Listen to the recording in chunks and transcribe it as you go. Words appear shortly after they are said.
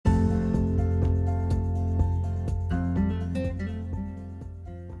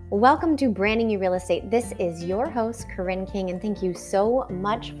Welcome to Branding You Real Estate. This is your host, Corinne King, and thank you so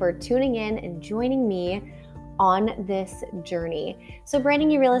much for tuning in and joining me on this journey. So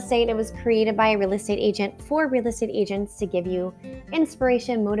Branding You Real Estate, it was created by a real estate agent for real estate agents to give you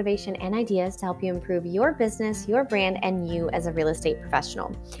inspiration, motivation, and ideas to help you improve your business, your brand, and you as a real estate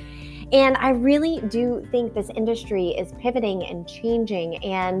professional. And I really do think this industry is pivoting and changing,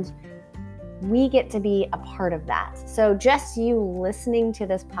 and we get to be a part of that. So just you listening to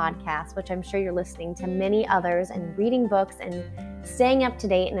this podcast, which I'm sure you're listening to many others, and reading books and staying up to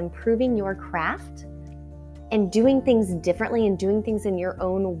date and improving your craft and doing things differently and doing things in your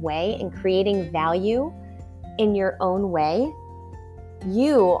own way and creating value in your own way,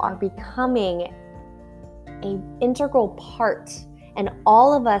 you are becoming an integral part. And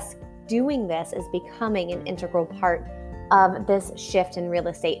all of us doing this is becoming an integral part of this shift in real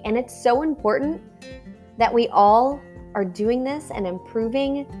estate. And it's so important that we all are doing this and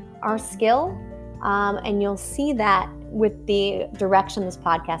improving our skill. And you'll see that with the direction this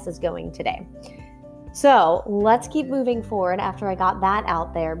podcast is going today. So let's keep moving forward after I got that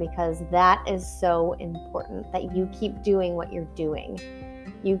out there, because that is so important that you keep doing what you're doing.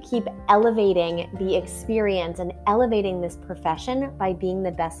 You keep elevating the experience and elevating this profession by being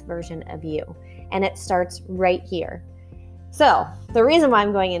the best version of you. And it starts right here. So the reason why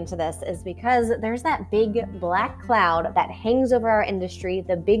I'm going into this is because there's that big black cloud that hangs over our industry,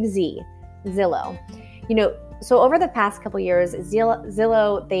 the big Z, Zillow. So over the past couple years,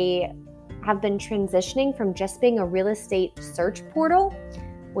 Zillow, they have been transitioning from just being a real estate search portal,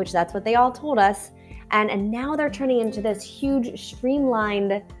 which that's what they all told us, and now they're turning into this huge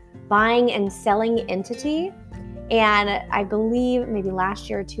streamlined buying and selling entity. And I believe maybe last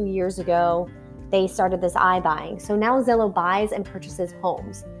year or 2 years ago, they started this iBuying. So now Zillow buys and purchases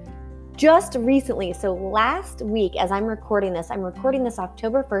homes. Just recently, so last week, as I'm recording this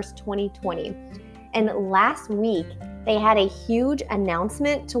October 1st, 2020. And last week, they had a huge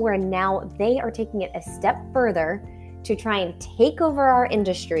announcement to where now they are taking it a step further to try and take over our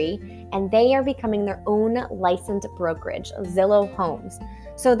industry, and they are becoming their own licensed brokerage, Zillow Homes.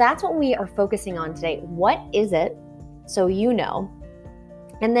 So that's what we are focusing on today. What is it? So you know.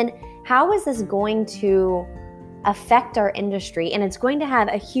 And then how is this going to affect our industry? And it's going to have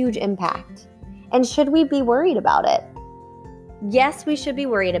a huge impact. And should we be worried about it? Yes, we should be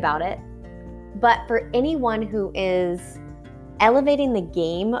worried about it. But for anyone who is elevating the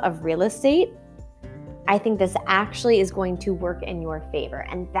game of real estate, I think this actually is going to work in your favor.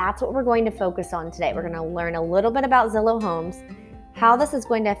 And that's what we're going to focus on today. We're going to learn a little bit about Zillow Homes, how this is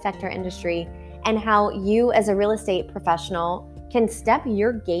going to affect our industry, and how you as a real estate professional can step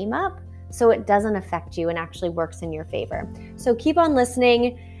your game up so it doesn't affect you and actually works in your favor. So keep on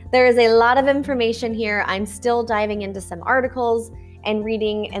listening. There is a lot of information here. I'm still diving into some articles and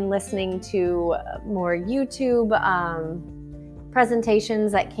reading and listening to more YouTube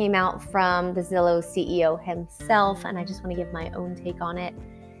presentations that came out from the Zillow CEO himself, and I just want to give my own take on it.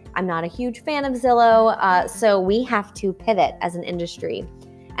 I'm not a huge fan of Zillow, so we have to pivot as an industry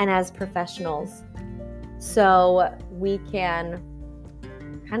and as professionals so we can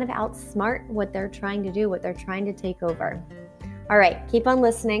kind of outsmart what they're trying to do, what they're trying to take over. All right, keep on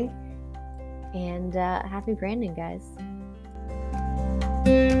listening, and happy branding, guys.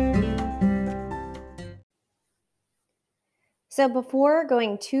 So before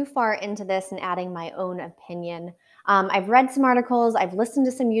going too far into this and adding my own opinion, I've read some articles, I've listened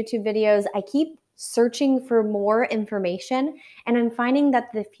to some YouTube videos, I keep searching for more information, and I'm finding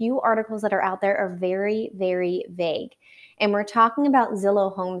that the few articles that are out there are very, very vague. And we're talking about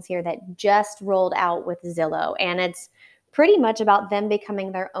Zillow Homes here that just rolled out with Zillow, and it's pretty much about them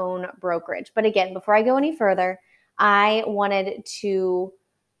becoming their own brokerage. But again, before I go any further, I wanted to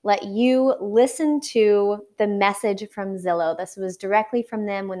let you listen to the message from Zillow. This was directly from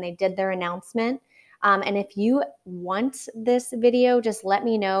them when they did their announcement. And if you want this video, just let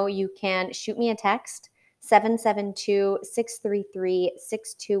me know. You can shoot me a text,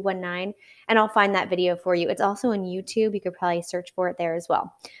 772-633-6219, and I'll find that video for you. It's also on YouTube. You could probably search for it there as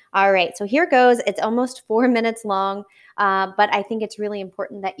well. All right, so here goes. It's almost 4 minutes long, but I think it's really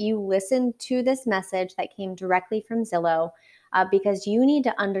important that you listen to this message that came directly from Zillow, because you need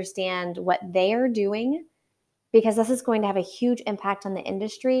to understand what they are doing, because this is going to have a huge impact on the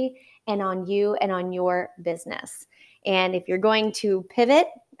industry and on you and on your business. And if you're going to pivot,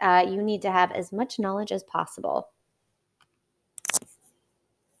 you need to have as much knowledge as possible.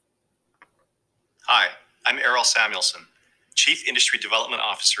 Hi, I'm Errol Samuelson, Chief Industry Development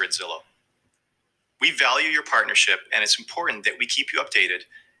Officer at Zillow. We value your partnership, and it's important that we keep you updated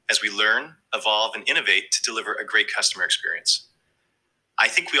as we learn, evolve, and innovate to deliver a great customer experience. I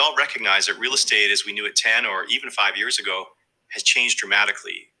think we all recognize that real estate as we knew it 10 or even 5 years ago has changed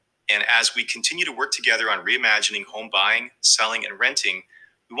dramatically. And as we continue to work together on reimagining home buying, selling, and renting,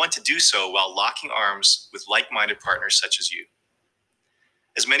 we want to do so while locking arms with like-minded partners such as you.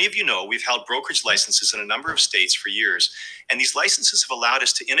 As many of you know, we've held brokerage licenses in a number of states for years, and these licenses have allowed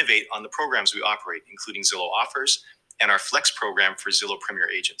us to innovate on the programs we operate, including Zillow Offers and our Flex program for Zillow Premier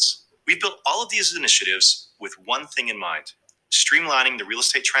agents. We've built all of these initiatives with one thing in mind: streamlining the real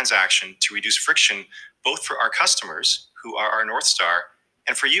estate transaction to reduce friction both for our customers, who are our North Star,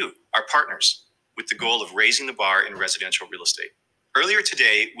 and for you, our partners, with the goal of raising the bar in residential real estate. Earlier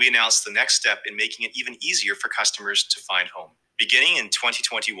today, we announced the next step in making it even easier for customers to find home. Beginning in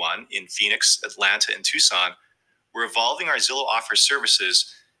 2021 in Phoenix, Atlanta, and Tucson, we're evolving our Zillow Offers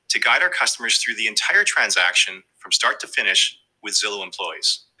services to guide our customers through the entire transaction from start to finish with Zillow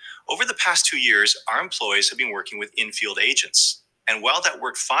employees. Over the past 2 years, our employees have been working with in-field agents. And while that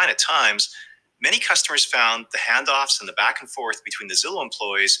worked fine at times, many customers found the handoffs and the back and forth between the Zillow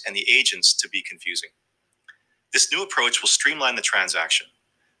employees and the agents to be confusing. This new approach will streamline the transaction.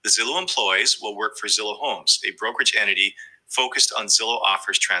 The Zillow employees will work for Zillow Homes, a brokerage entity focused on Zillow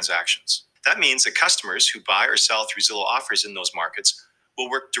Offers transactions. That means that customers who buy or sell through Zillow Offers in those markets will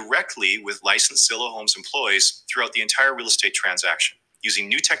work directly with licensed Zillow Homes employees throughout the entire real estate transaction, using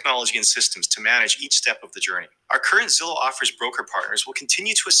new technology and systems to manage each step of the journey. Our current Zillow Offers broker partners will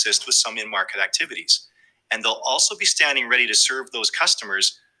continue to assist with some in-market activities, and they'll also be standing ready to serve those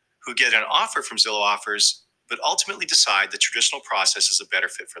customers who get an offer from Zillow Offers but ultimately decide the traditional process is a better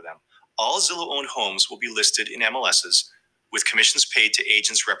fit for them. All Zillow-owned homes will be listed in MLSs with commissions paid to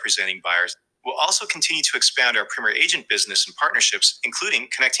agents representing buyers. We'll also continue to expand our Premier Agent business and partnerships, including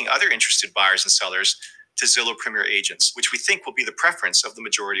connecting other interested buyers and sellers to Zillow Premier agents, which we think will be the preference of the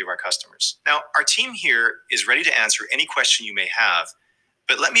majority of our customers. Now, our team here is ready to answer any question you may have,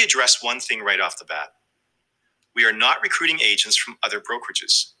 but let me address one thing right off the bat. We are not recruiting agents from other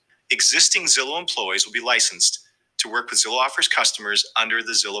brokerages. Existing Zillow employees will be licensed to work with Zillow Offers customers under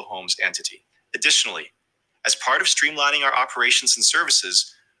the Zillow Homes entity. Additionally, as part of streamlining our operations and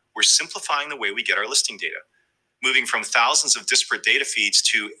services, we're simplifying the way we get our listing data, moving from thousands of disparate data feeds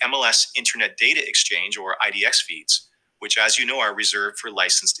to MLS Internet Data Exchange, or IDX feeds, which, as you know, are reserved for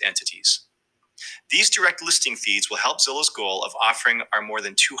licensed entities. These direct listing feeds will help Zillow's goal of offering our more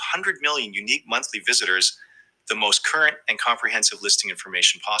than 200 million unique monthly visitors the most current and comprehensive listing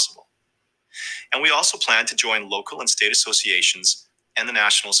information possible. And we also plan to join local and state associations and the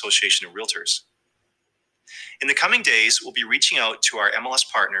National Association of Realtors. In the coming days, we'll be reaching out to our MLS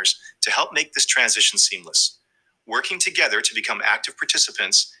partners to help make this transition seamless, working together to become active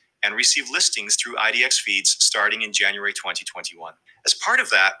participants and receive listings through IDX feeds starting in January 2021. As part of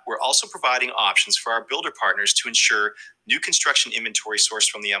that, we're also providing options for our builder partners to ensure new construction inventory sourced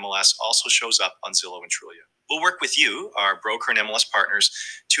from the MLS also shows up on Zillow and Trulia. We'll work with you, our broker and MLS partners,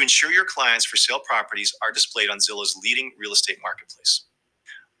 to ensure your clients for sale properties are displayed on Zillow's leading real estate marketplace.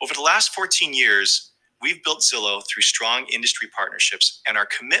 Over the last 14 years, we've built Zillow through strong industry partnerships, and our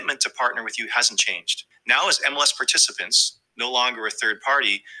commitment to partner with you hasn't changed. Now, as MLS participants, no longer a third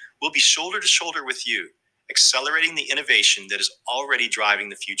party, we'll be shoulder to shoulder with you, accelerating the innovation that is already driving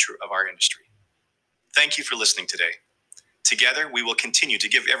the future of our industry. Thank you for listening today. Together, we will continue to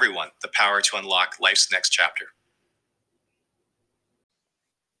give everyone the power to unlock life's next chapter.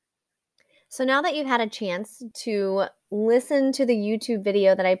 So now that you've had a chance to listen to the YouTube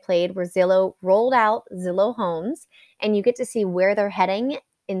video that I played where Zillow rolled out Zillow Homes and you get to see where they're heading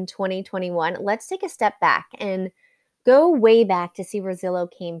in 2021, let's take a step back and go way back to see where Zillow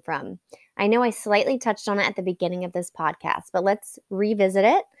came from. I know I slightly touched on it at the beginning of this podcast, but let's revisit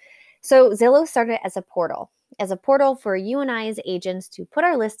it. So Zillow started as a portal for you and I as agents to put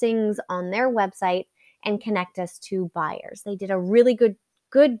our listings on their website and connect us to buyers. They did a really good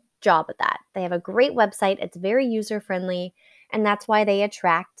job at that. They have a great website. It's very user-friendly, and that's why they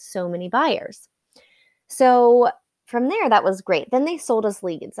attract so many buyers. So from there, that was great. Then they sold us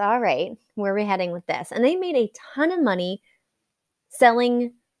leads. All right, where are we heading with this? And they made a ton of money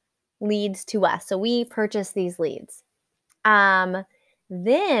selling leads to us. So we purchased these leads.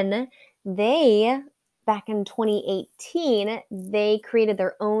 Then back in 2018, they created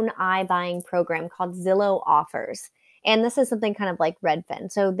their own iBuying program called Zillow Offers. And this is something kind of like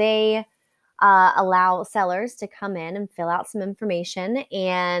Redfin. So they allow sellers to come in and fill out some information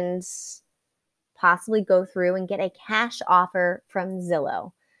and possibly go through and get a cash offer from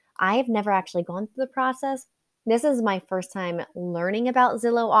Zillow. I have never actually gone through the process. This is my first time learning about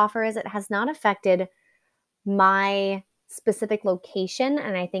Zillow Offers. It has not affected my specific location,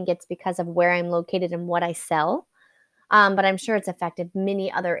 and I think it's because of where I'm located and what I sell. but I'm sure it's affected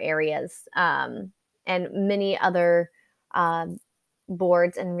many other areas and many other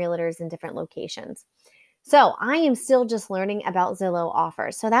boards and realtors in different locations. So I am still just learning about Zillow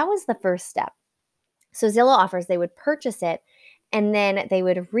offers. So that was the first step. So Zillow offers, they would purchase it and then they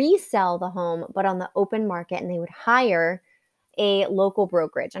would resell the home, but on the open market, and they would hire a local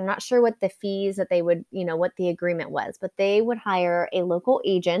brokerage. I'm not sure what the fees that they would, what the agreement was, but they would hire a local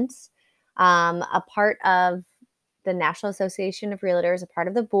agent, a part of the National Association of Realtors, a part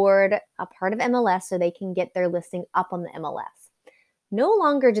of the board, a part of MLS, so they can get their listing up on the MLS. No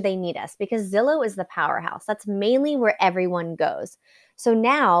longer do they need us because Zillow is the powerhouse. That's mainly where everyone goes. So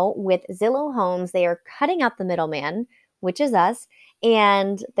now with Zillow Homes, they are cutting out the middleman, which is us,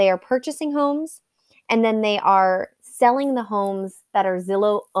 and they are purchasing homes, and then they are selling the homes that are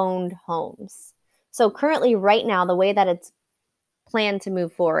Zillow-owned homes. So currently, right now, the way that it's planned to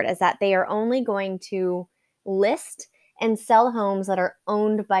move forward is that they are only going to list and sell homes that are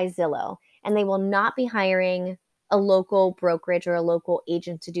owned by Zillow, and they will not be hiring a local brokerage or a local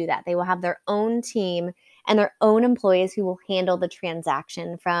agent to do that. They will have their own team and their own employees who will handle the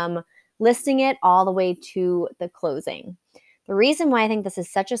transaction from listing it all the way to the closing. The reason why I think this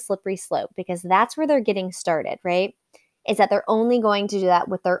is such a slippery slope, because that's where they're getting started, right? Is that they're only going to do that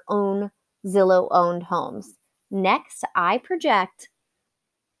with their own Zillow-owned homes. Next, I project,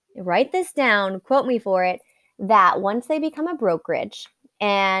 write this down, quote me for it, that once they become a brokerage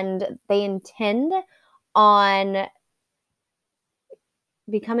and they intend on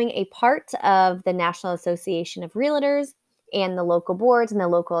becoming a part of the National Association of Realtors and the local boards and the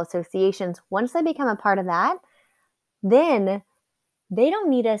local associations, once they become a part of that, then they don't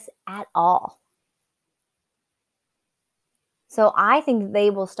need us at all. So I think they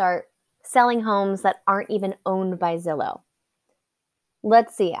will start selling homes that aren't even owned by Zillow.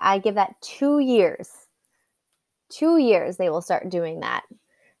 Let's see, I give that 2 years. 2 years they will start doing that.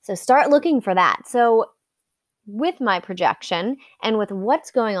 So start looking for that. So with my projection and with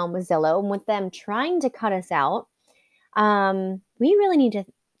what's going on with Zillow and with them trying to cut us out, we really need to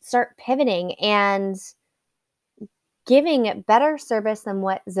start pivoting and giving better service than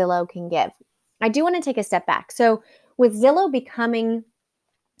what Zillow can give. I do want to take a step back. So with Zillow becoming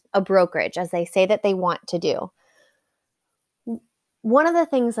a brokerage, as they say that they want to do, one of the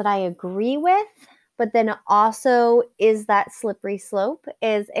things that I agree with, but then also is that slippery slope,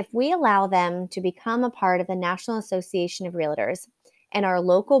 is if we allow them to become a part of the National Association of Realtors and our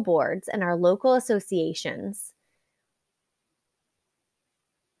local boards and our local associations,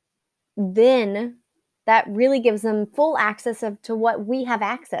 then that really gives them full access to what we have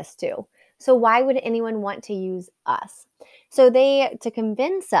access to. So why would anyone want to use us? So to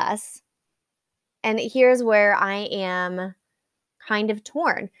convince us, and here's where I am kind of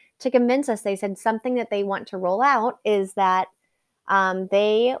torn. To convince us, they said something that they want to roll out is that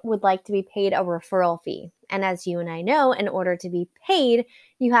they would like to be paid a referral fee. And as you and I know, in order to be paid,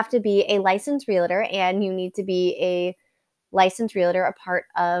 you have to be a licensed realtor and you need to be a licensed realtor, a part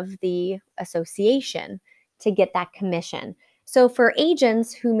of the association, to get that commission. So for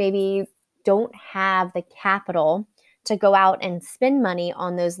agents who maybe don't have the capital to go out and spend money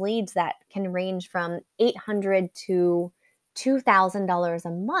on those leads that can range from $800 to $2,000 a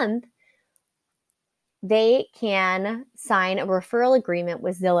month, they can sign a referral agreement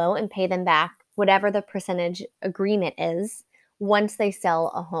with Zillow and pay them back whatever the percentage agreement is once they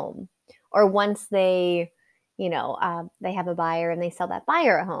sell a home, or once they have a buyer and they sell that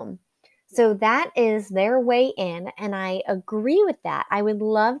buyer a home. So that is their way in, and I agree with that. I would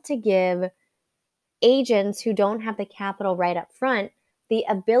love to give agents who don't have the capital right up front the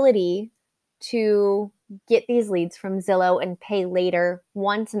ability to get these leads from Zillow and pay later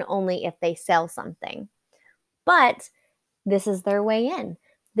once and only if they sell something. But this is their way in.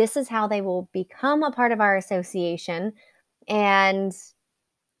 This is how they will become a part of our association and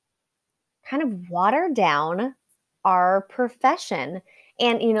kind of water down our profession.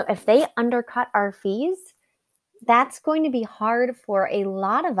 And, if they undercut our fees, that's going to be hard for a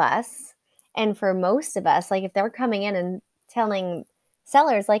lot of us. And for most of us, like if they're coming in and telling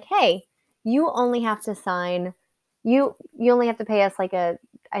sellers like, hey, you only have to sign, you only have to pay us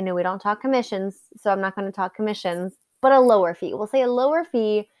I know we don't talk commissions, so I'm not going to talk commissions, but a lower fee. We'll say a lower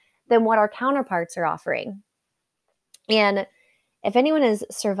fee than what our counterparts are offering. And if anyone has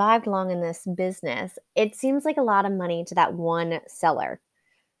survived long in this business, it seems like a lot of money to that one seller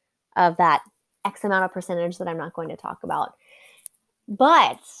of that X amount of percentage that I'm not going to talk about.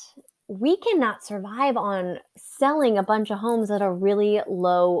 But we cannot survive on selling a bunch of homes at a really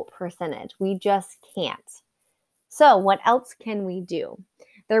low percentage. We just can't. So what else can we do?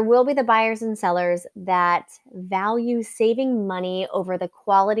 There will be the buyers and sellers that value saving money over the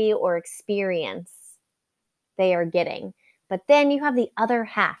quality or experience they are getting. But then you have the other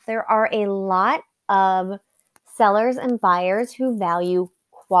half. There are a lot of sellers and buyers who value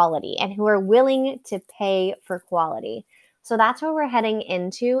quality and who are willing to pay for quality. So that's what we're heading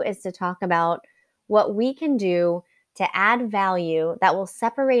into, is to talk about what we can do to add value that will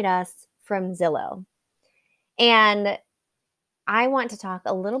separate us from Zillow. And I want to talk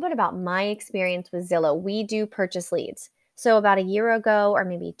a little bit about my experience with Zillow. We do purchase leads. So about a year ago, or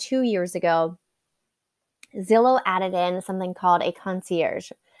maybe 2 years ago, Zillow added in something called a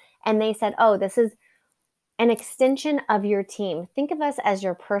concierge. And they said, oh, this is an extension of your team. Think of us as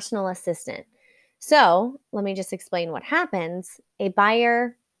your personal assistant. So let me just explain what happens. A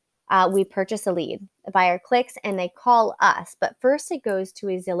buyer, we purchase a lead. A buyer clicks and they call us, but first it goes to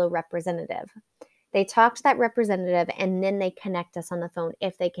a Zillow representative. They talk to that representative and then they connect us on the phone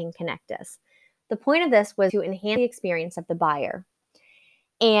if they can connect us. The point of this was to enhance the experience of the buyer.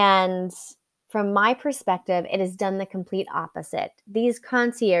 And from my perspective, it has done the complete opposite. These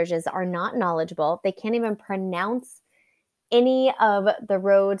concierges are not knowledgeable. They can't even pronounce any of the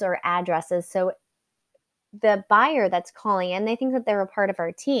roads or addresses. So the buyer that's calling in, they think that they're a part of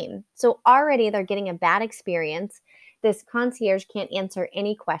our team. So already they're getting a bad experience. This concierge can't answer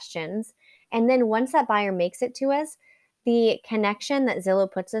any questions. And then once that buyer makes it to us, the connection that Zillow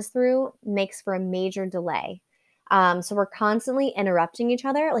puts us through makes for a major delay. So we're constantly interrupting each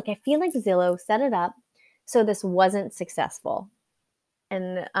other. Like, I feel like Zillow set it up so this wasn't successful.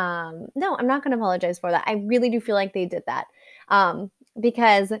 And no, I'm not going to apologize for that. I really do feel like they did that,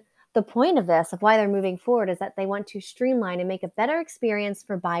 because the point of this, of why they're moving forward, is that they want to streamline and make a better experience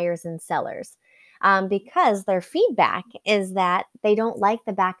for buyers and sellers, because their feedback is that they don't like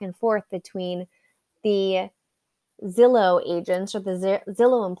the back and forth between the Zillow agents or the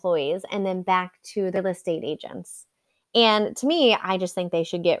Zillow employees and then back to the real estate agents. And to me, I just think they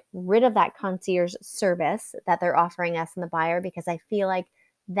should get rid of that concierge service that they're offering us and the buyer, because I feel like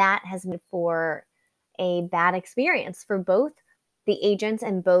that has been for a bad experience for both the agents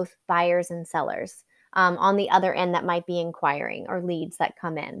and both buyers and sellers on the other end that might be inquiring, or leads that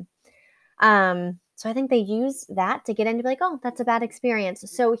come in. So I think they use that to get in to be like, oh, that's a bad experience,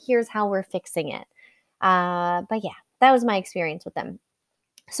 so here's how we're fixing it. But yeah, that was my experience with them.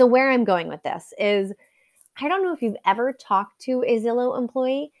 So where I'm going with this is, I don't know if you've ever talked to a Zillow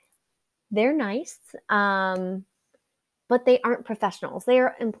employee. They're nice, but they aren't professionals. They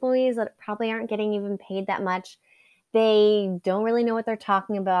are employees that probably aren't getting even paid that much. They don't really know what they're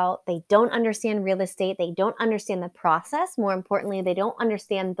talking about. They don't understand real estate. They don't understand the process. More importantly, they don't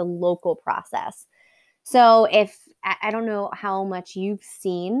understand the local process. So I don't know how much you've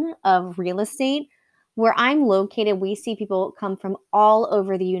seen of real estate. Where I'm located, we see people come from all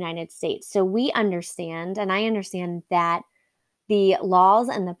over the United States. So we understand, and I understand that the laws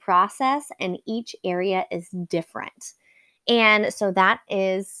and the process in each area is different. And so that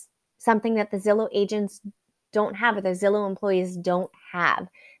is something that the Zillow agents don't have, or the Zillow employees don't have.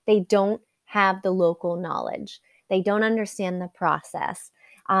 They don't have the local knowledge. They don't understand the process.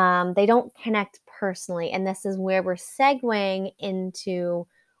 They don't connect personally. And this is where we're segueing into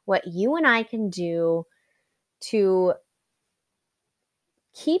what you and I can do to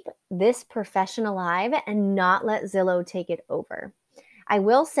keep this profession alive and not let Zillow take it over. I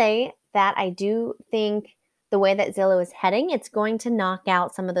will say that I do think the way that Zillow is heading, it's going to knock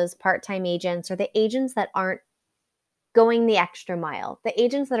out some of those part-time agents, or the agents that aren't going the extra mile, the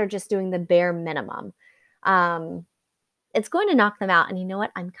agents that are just doing the bare minimum. It's going to knock them out. And you know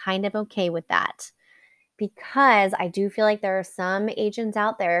what? I'm kind of okay with that, because I do feel like there are some agents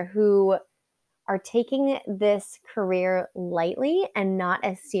out there who are taking this career lightly and not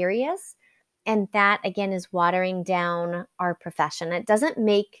as serious. And that, again, is watering down our profession. It doesn't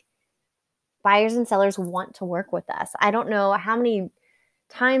make buyers and sellers want to work with us. I don't know how many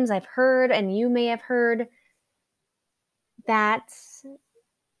times I've heard, and you may have heard, that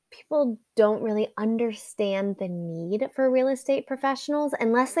people don't really understand the need for real estate professionals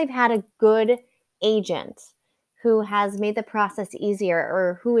unless they've had a good agent who has made the process easier,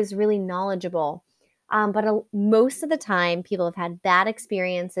 or who is really knowledgeable. But most of the time, people have had bad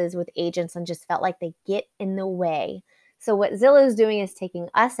experiences with agents and just felt like they get in the way. So what Zillow is doing is taking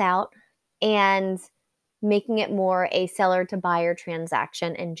us out and making it more a seller to buyer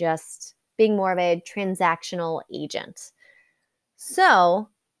transaction, and just being more of a transactional agent. So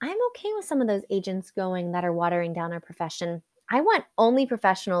I'm okay with some of those agents going that are watering down our profession. I want only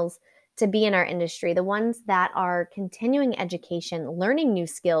professionals to be in our industry, the ones that are continuing education, learning new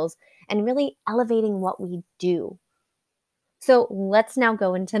skills, and really elevating what we do. So let's now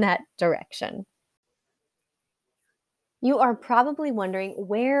go into that direction. You are probably wondering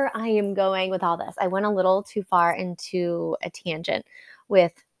where I am going with all this. I went a little too far into a tangent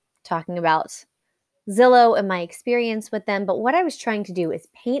with talking about Zillow and my experience with them. But what I was trying to do is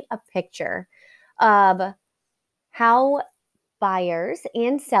paint a picture of how buyers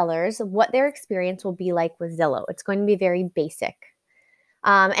and sellers, what their experience will be like with Zillow. It's going to be very basic.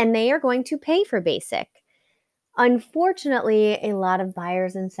 And they are going to pay for basic. Unfortunately, a lot of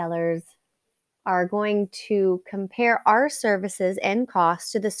buyers and sellers are going to compare our services and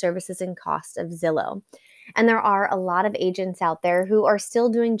costs to the services and costs of Zillow. And there are a lot of agents out there who are still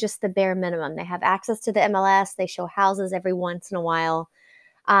doing just the bare minimum. They have access to the MLS, they show houses every once in a while,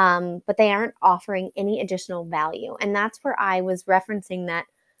 but they aren't offering any additional value. And that's where I was referencing that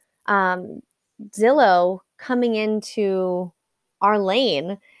Zillow coming into our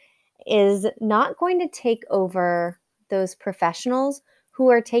lane is not going to take over those professionals who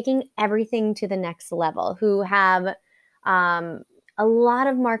are taking everything to the next level, who have a lot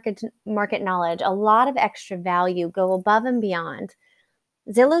of market knowledge, a lot of extra value, go above and beyond.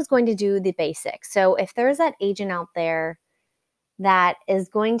 Zillow's going to do the basics. So if there's that agent out there that is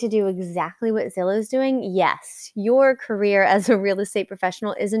going to do exactly what Zillow's doing, yes, your career as a real estate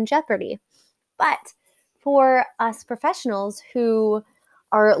professional is in jeopardy. But for us professionals who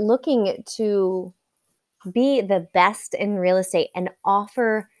are looking to be the best in real estate and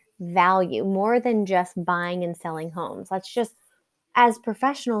offer value more than just buying and selling homes. Let's just, as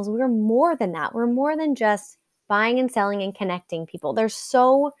professionals, we're more than that. We're more than just buying and selling and connecting people. There's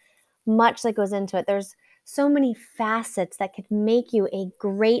so much that goes into it. There's so many facets that could make you a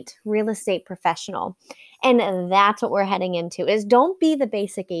great real estate professional. And that's what we're heading into is don't be the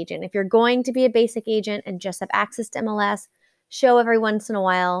basic agent. If you're going to be a basic agent and just have access to MLS, show every once in a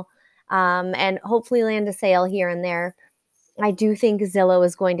while, and hopefully land a sale here and there, I do think Zillow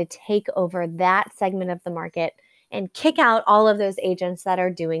is going to take over that segment of the market and kick out all of those agents that are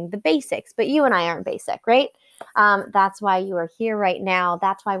doing the basics. But you and I aren't basic, right? That's why you are here right now.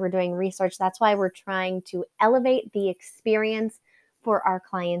 That's why we're doing research. That's why we're trying to elevate the experience for our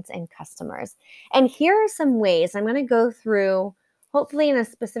clients and customers. And here are some ways I'm going to go through, hopefully in a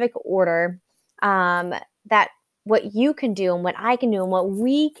specific order, that what you can do and what I can do and what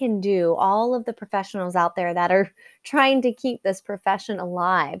we can do, all of the professionals out there that are trying to keep this profession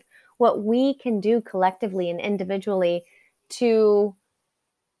alive, what we can do collectively and individually to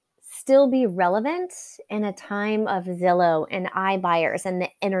still be relevant in a time of Zillow and iBuyers and the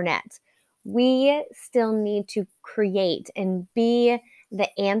internet. We still need to create and be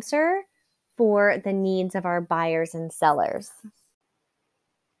the answer for the needs of our buyers and sellers.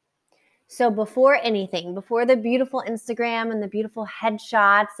 So before anything, before the beautiful Instagram and the beautiful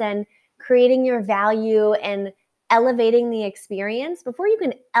headshots and creating your value and elevating the experience, before you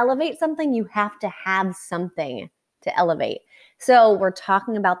can elevate something, you have to have something to elevate. So we're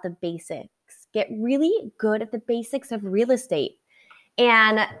talking about the basics. Get really good at the basics of real estate.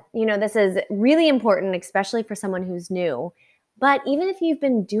 And, this is really important, especially for someone who's new. But even if you've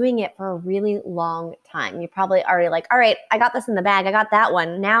been doing it for a really long time, you're probably already like, all right, I got this in the bag. I got that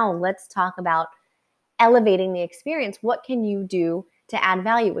one. Now let's talk about elevating the experience. What can you do to add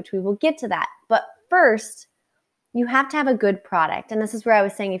value, which we will get to that. But first, you have to have a good product. And this is where I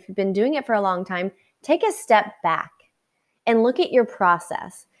was saying, if you've been doing it for a long time, take a step back and look at your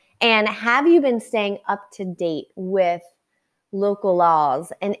process. And have you been staying up to date with local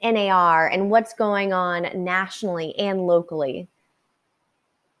laws and NAR and what's going on nationally and locally?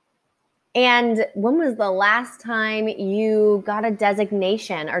 And when was the last time you got a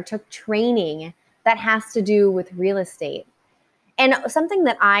designation or took training that has to do with real estate? And something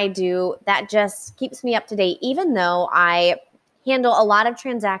that I do that just keeps me up to date, even though I handle a lot of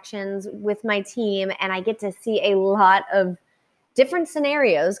transactions with my team and I get to see a lot of different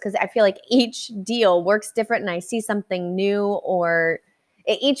scenarios because I feel like each deal works different and I see something new, or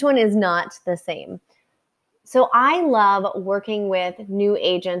each one is not the same. So I love working with new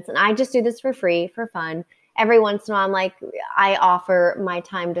agents, and I just do this for free, for fun. Every once in a while, I offer my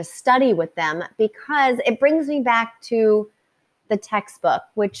time to study with them because it brings me back to the textbook,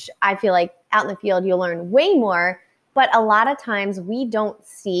 which I feel like out in the field, you'll learn way more. But a lot of times we don't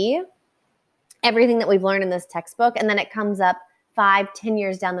see everything that we've learned in this textbook. And then it comes up 5-10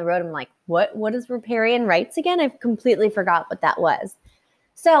 years down the road. I'm like, what is riparian rights again? I've completely forgot what that was.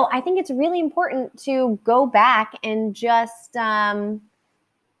 So I think it's really important to go back and just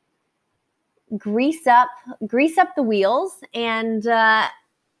grease up the wheels and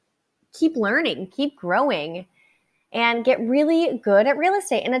keep learning, keep growing. and get really good at real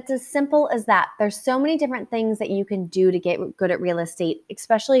estate. And it's as simple as that. There's so many different things that you can do to get good at real estate,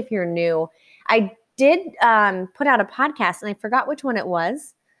 especially if you're new. I did put out a podcast, and I forgot which one it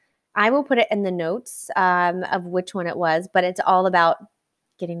was. I will put it in the notes of which one it was, but it's all about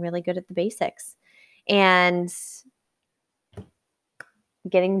getting really good at the basics and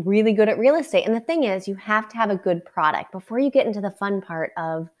getting really good at real estate. And the thing is, you have to have a good product. Before you get into the fun part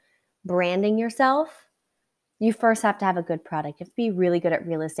of branding yourself, you first have to have a good product. You have to be really good at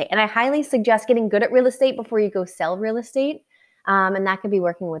real estate. And I highly suggest getting good at real estate before you go sell real estate. And that could be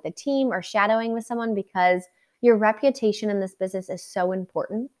working with a team or shadowing with someone, because your reputation in this business is so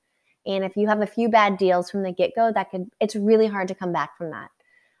important. And if you have a few bad deals from the get-go, it's really hard to come back from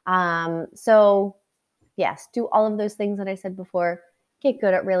that. So yes, do all of those things that I said before. Get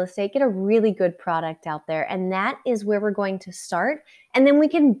good at real estate, get a really good product out there. And that is where we're going to start. And then we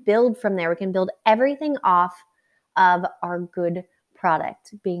can build from there. We can build everything off of our good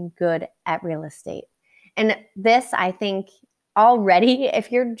product, being good at real estate. And this, I think, already,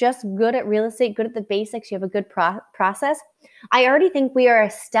 if you're just good at real estate, good at the basics, you have a good process, I already think we are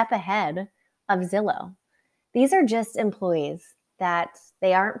a step ahead of Zillow. These are just employees that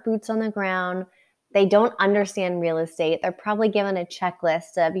they aren't boots on the ground. They don't understand real estate. They're probably given a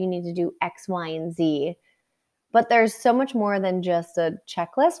checklist of you need to do X, Y, and Z. But there's so much more than just a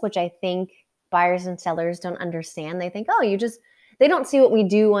checklist, which I think buyers and sellers don't understand. They think, they don't see what we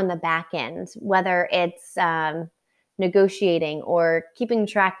do on the back end, whether it's negotiating or keeping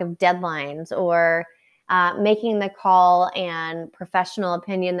track of deadlines or making the call and professional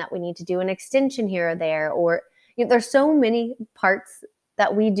opinion that we need to do an extension here or there. Or there's so many parts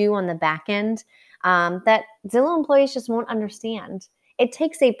that we do on the back end that Zillow employees just won't understand. It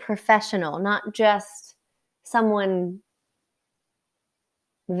takes a professional, not just someone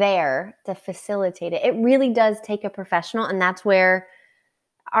there to facilitate it. It really does take a professional, and that's where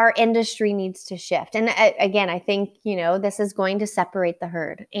our industry needs to shift. And again, I think, this is going to separate the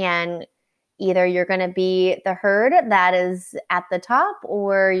herd, and either you're going to be the herd that is at the top,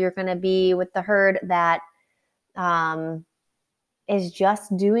 or you're going to be with the herd that is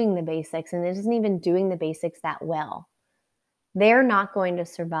just doing the basics and it isn't even doing the basics that well. They're not going to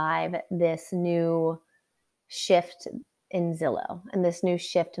survive this new shift in Zillow and this new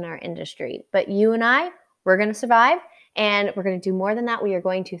shift in our industry. But you and I, we're going to survive, and we're going to do more than that. We are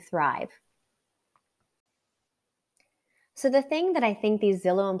going to thrive. So the thing that I think these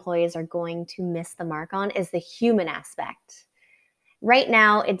Zillow employees are going to miss the mark on is the human aspect. Right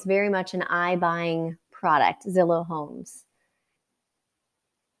now, it's very much an iBuying product, Zillow Homes.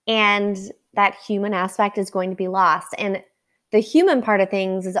 And that human aspect is going to be lost. And the human part of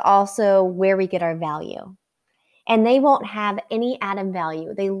things is also where we get our value. And they won't have any added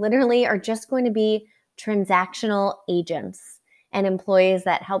value. They literally are just going to be transactional agents and employees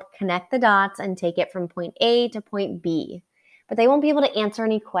that help connect the dots and take it from point A to point B. But they won't be able to answer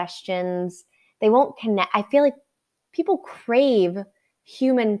any questions. They won't connect. I feel like people crave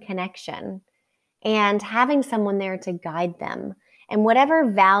human connection and having someone there to guide them. And whatever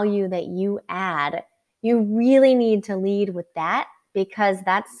value that you add, you really need to lead with that, because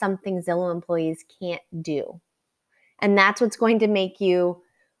that's something Zillow employees can't do. And that's what's going to make you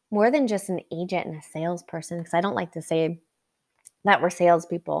more than just an agent and a salesperson, because I don't like to say that we're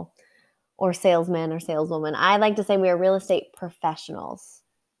salespeople or salesmen or saleswomen. I like to say we are real estate professionals.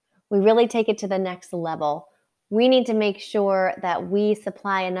 We really take it to the next level. We need to make sure that we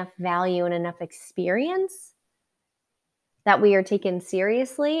supply enough value and enough experience that we are taken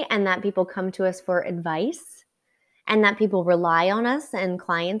seriously, and that people come to us for advice, and that people rely on us, and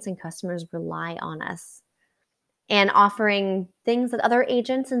clients and customers rely on us, and offering things that other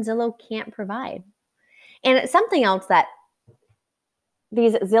agents and Zillow can't provide. And something else that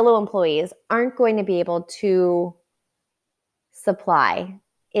these Zillow employees aren't going to be able to supply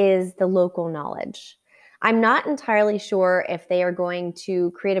is the local knowledge. I'm not entirely sure if they are going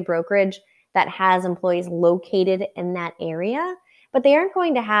to create a brokerage that has employees located in that area, but they aren't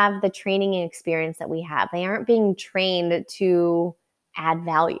going to have the training and experience that we have. They aren't being trained to add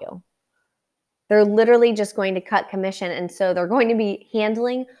value. They're literally just going to cut commission. And so they're going to be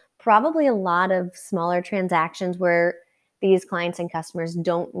handling probably a lot of smaller transactions where these clients and customers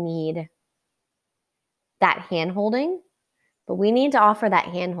don't need that hand-holding, but we need to offer that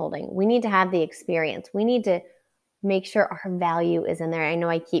hand-holding. We need to have the experience. We need to make sure our value is in there. I know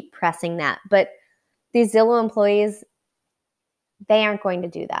I keep pressing that, but these Zillow employees, they aren't going to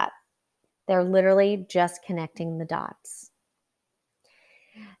do that. They're literally just connecting the dots.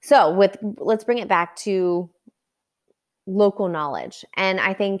 So let's bring it back to local knowledge. And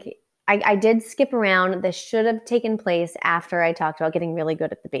I think I did skip around. This should have taken place after I talked about getting really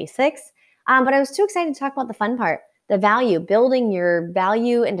good at the basics. But I was too excited to talk about the fun part, the value, building your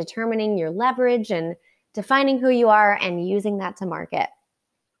value and determining your leverage and defining who you are and using that to market.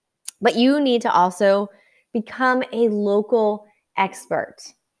 But you need to also become a local expert.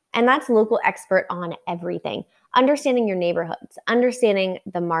 And that's local expert on everything. Understanding your neighborhoods, understanding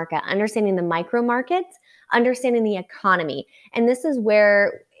the market, understanding the micro markets, understanding the economy. And this is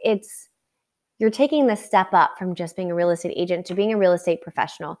where you're taking the step up from just being a real estate agent to being a real estate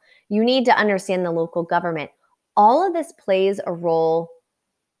professional. You need to understand the local government. All of this plays a role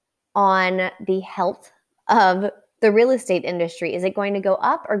on the health of the real estate industry. Is it going to go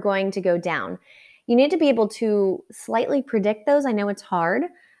up or going to go down? You need to be able to slightly predict those. I know it's hard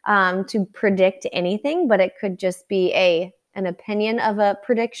to predict anything, but it could just be an opinion of a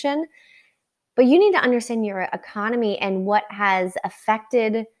prediction. But you need to understand your economy and what has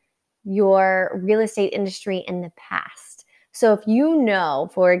affected your real estate industry in the past. So if you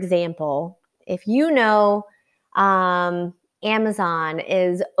know, for example, if you know Amazon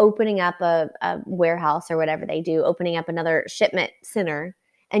is opening up a warehouse or whatever they do, opening up another shipment center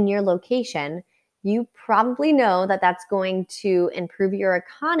in your location, you probably know that that's going to improve your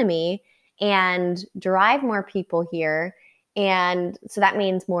economy and drive more people here. And so that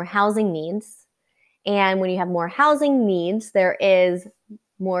means more housing needs. And when you have more housing needs, there is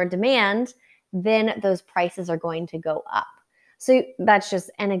more demand, then those prices are going to go up. So that's just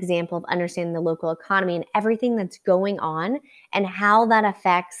an example of understanding the local economy and everything that's going on and how that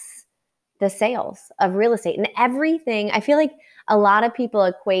affects the sales of real estate and everything. I feel like a lot of people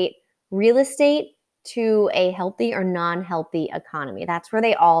equate real estate to a healthy or non-healthy economy. That's where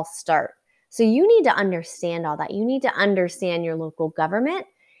they all start. So you need to understand all that. You need to understand your local government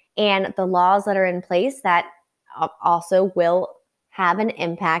and the laws that are in place that also will have an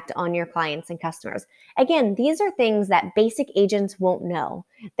impact on your clients and customers. Again, these are things that basic agents won't know.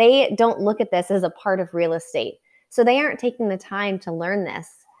 They don't look at this as a part of real estate. So they aren't taking the time to learn this.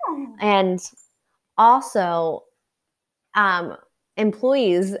 And also,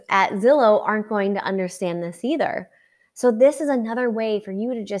 employees at Zillow aren't going to understand this either. So this is another way for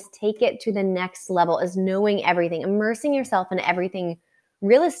you to just take it to the next level, is knowing everything, immersing yourself in everything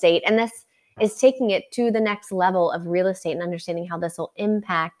real estate. And this is taking it to the next level of real estate and understanding how this will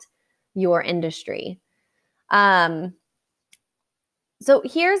impact your industry. So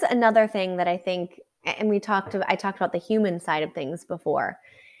here's another thing that I think, and I talked about the human side of things before.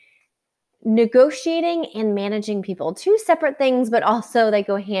 Negotiating and managing people, two separate things, but also they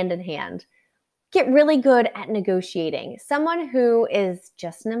go hand in hand. Get really good at negotiating. Someone who is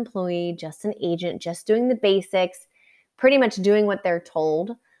just an employee, just an agent, just doing the basics, pretty much doing what they're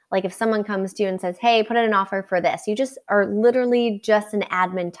told. Like if someone comes to you and says, hey, put in an offer for this, you just are literally just an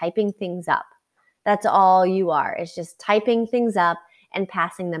admin typing things up. That's all you are. It's just typing things up and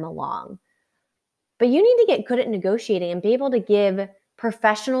passing them along. But you need to get good at negotiating and be able to give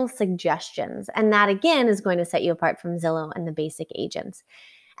professional suggestions. And that, again, is going to set you apart from Zillow and the basic agents.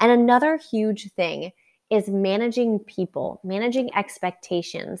 And another huge thing is managing people, managing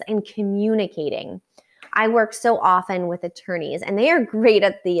expectations, and communicating. I work so often with attorneys, and they are great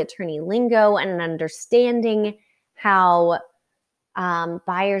at the attorney lingo and understanding how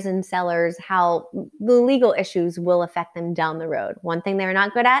buyers and sellers, how the legal issues will affect them down the road. One thing they're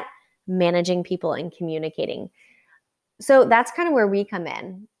not good at, managing people and communicating. So that's kind of where we come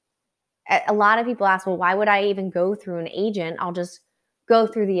in. A lot of people ask, well, why would I even go through an agent? I'll just go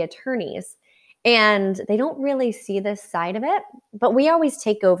through the attorneys. And they don't really see this side of it, but we always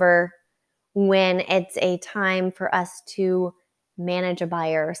take over when it's a time for us to manage a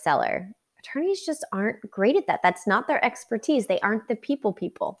buyer or seller. Attorneys just aren't great at that. That's not their expertise. They aren't the people.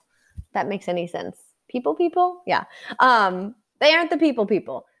 If that makes any sense. People? Yeah. They aren't the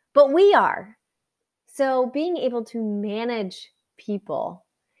people, but we are. So being able to manage people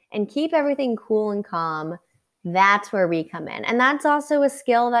and keep everything cool and calm, that's where we come in. And that's also a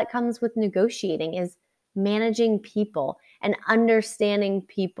skill that comes with negotiating, is managing people and understanding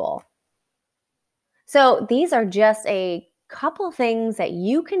people. So these are just a couple things that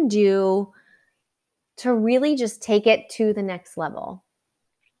you can do to really just take it to the next level.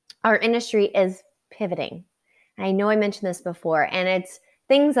 Our industry is pivoting. I know I mentioned this before, and it's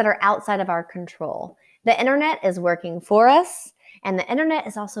things that are outside of our control. The internet is working for us, and the internet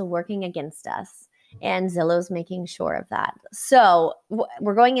is also working against us. And Zillow's making sure of that. So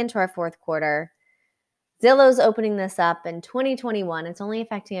we're going into our fourth quarter. Zillow's opening this up in 2021. It's only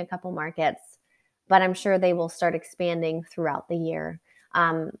affecting a couple markets, but I'm sure they will start expanding throughout the year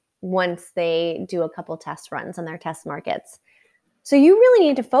once they do a couple test runs on their test markets. So you really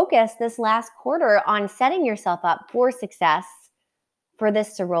need to focus this last quarter on setting yourself up for success for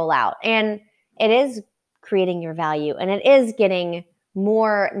this to roll out. And it is creating your value, and it is getting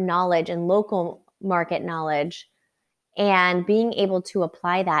more knowledge and local market knowledge and being able to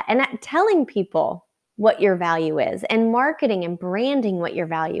apply that and telling people what your value is and marketing and branding what your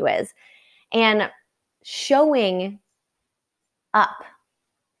value is and showing up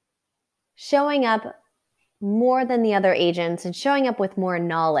more than the other agents and showing up with more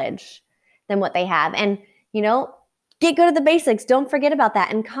knowledge than what they have. And, get good at the basics. Don't forget about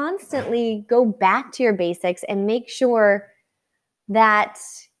that, and constantly go back to your basics and make sure that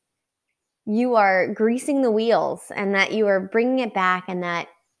you are greasing the wheels and that you are bringing it back, and that,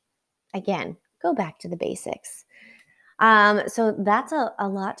 again, go back to the basics. So that's a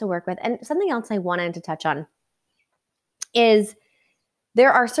lot to work with. And something else I wanted to touch on is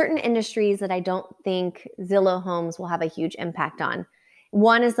there are certain industries that I don't think Zillow Homes will have a huge impact on.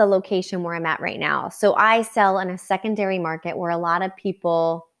 One is the location where I'm at right now. So I sell in a secondary market where a lot of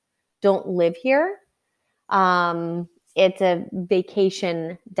people don't live here. It's a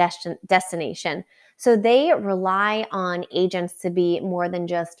vacation destination. So they rely on agents to be more than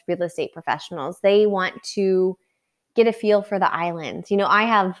just real estate professionals. They want to get a feel for the island. I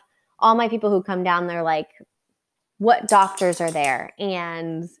have all my people who come down, they're like, what doctors are there?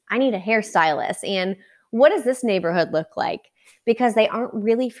 And I need a hairstylist. And what does this neighborhood look like? Because they aren't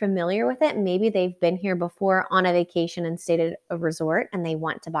really familiar with it. Maybe they've been here before on a vacation and stayed at a resort and they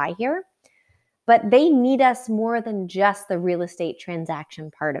want to buy here. But they need us more than just the real estate transaction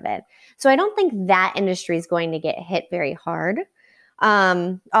part of it. So I don't think that industry is going to get hit very hard.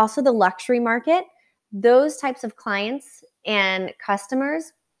 Also, the luxury market, those types of clients and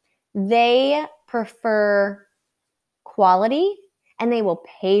customers, they prefer quality, and they will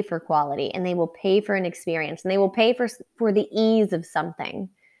pay for quality, and they will pay for an experience, and they will pay for the ease of something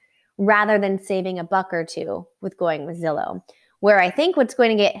rather than saving a buck or two with going with Zillow. Where I think what's going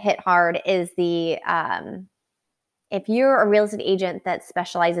to get hit hard is if you're a real estate agent that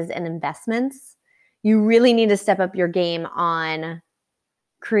specializes in investments, you really need to step up your game on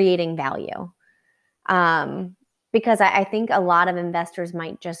creating value. Because I think a lot of investors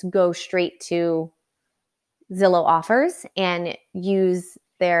might just go straight to Zillow Offers and use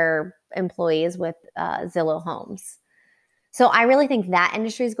their employees with Zillow Homes. So I really think that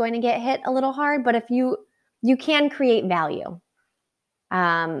industry is going to get hit a little hard. But if you can create value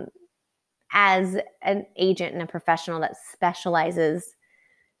as an agent and a professional that specializes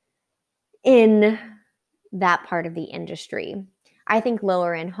in that part of the industry. I think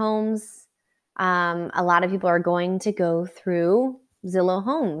lower end homes, a lot of people are going to go through Zillow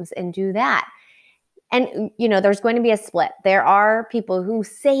Homes and do that. And, there's going to be a split. There are people who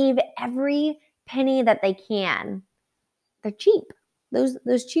save every penny that they can. They're cheap.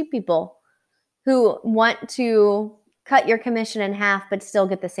 Those cheap people who want to cut your commission in half but still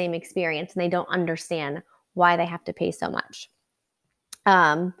get the same experience, and they don't understand why they have to pay so much.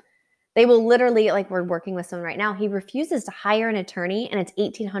 They will literally, like we're working with someone right now, he refuses to hire an attorney, and it's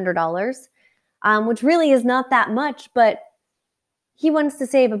 $1,800, which really is not that much, but he wants to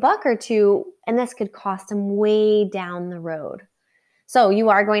save a buck or two, and this could cost him way down the road. So you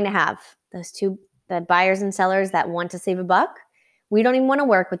are going to have those two, the buyers and sellers that want to save a buck. We don't even want to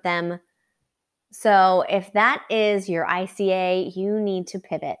work with them. So if that is your ICA, you need to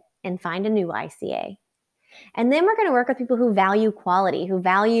pivot and find a new ICA. And then we're going to work with people who value quality, who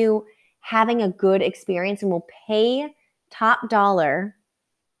value having a good experience and will pay top dollar.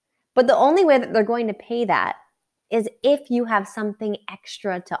 But the only way that they're going to pay that is if you have something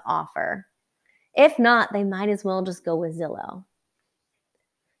extra to offer. If not, they might as well just go with Zillow.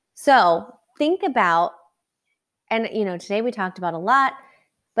 So think about, and today we talked about a lot,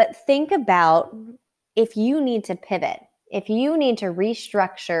 but think about if you need to pivot, if you need to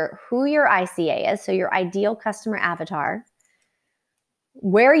restructure who your ICA is, so your ideal customer avatar,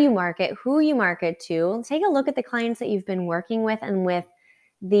 where you market, who you market to, take a look at the clients that you've been working with and with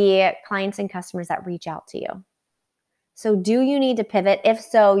the clients and customers that reach out to you. So do you need to pivot? If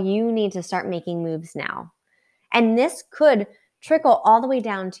so, you need to start making moves now. And this could trickle all the way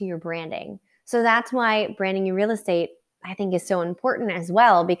down to your branding. So that's why branding your real estate, I think, is so important as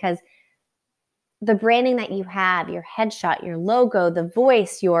well, because the branding that you have, your headshot, your logo, the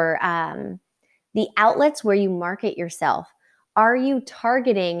voice, your the outlets where you market yourself, are you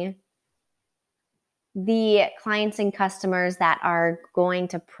targeting the clients and customers that are going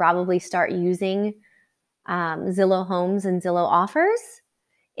to probably start using Zillow Homes and Zillow Offers?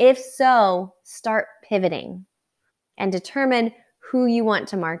 If so, start pivoting and determine who you want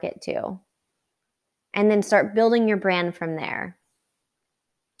to market to. And then start building your brand from there.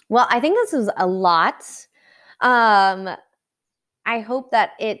 Well, I think this was a lot. I hope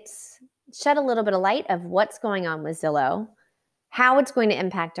that it's shed a little bit of light of what's going on with Zillow, how it's going to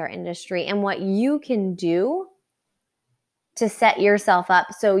impact our industry, and what you can do to set yourself up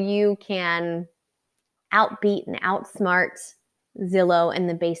so you can outbeat and outsmart Zillow and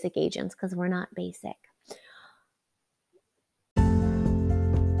the basic agents, because we're not basic.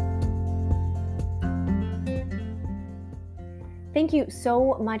 Thank you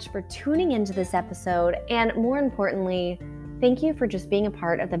so much for tuning into this episode. And more importantly, thank you for just being a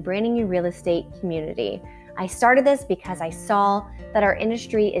part of the Branding Your Real Estate community. I started this because I saw that our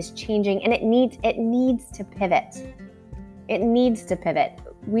industry is changing and it needs to pivot. It needs to pivot.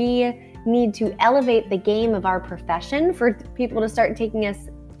 We need to elevate the game of our profession for people to start taking us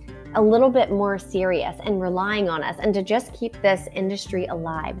a little bit more serious and relying on us, and to just keep this industry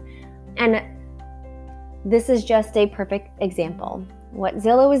alive. And this is just a perfect example. What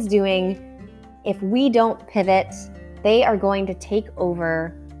Zillow is doing, if we don't pivot, they are going to take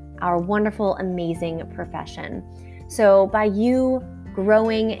over our wonderful, amazing profession. So by you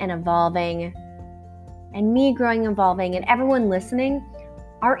growing and evolving, and me growing and evolving, and everyone listening,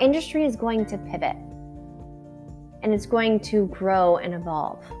 our industry is going to pivot. And it's going to grow and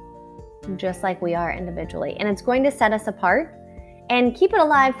evolve, just like we are individually. And it's going to set us apart and keep it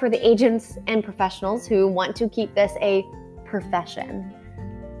alive for the agents and professionals who want to keep this a profession.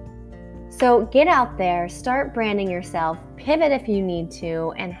 So get out there, start branding yourself, pivot if you need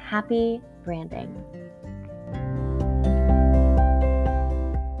to, and happy branding.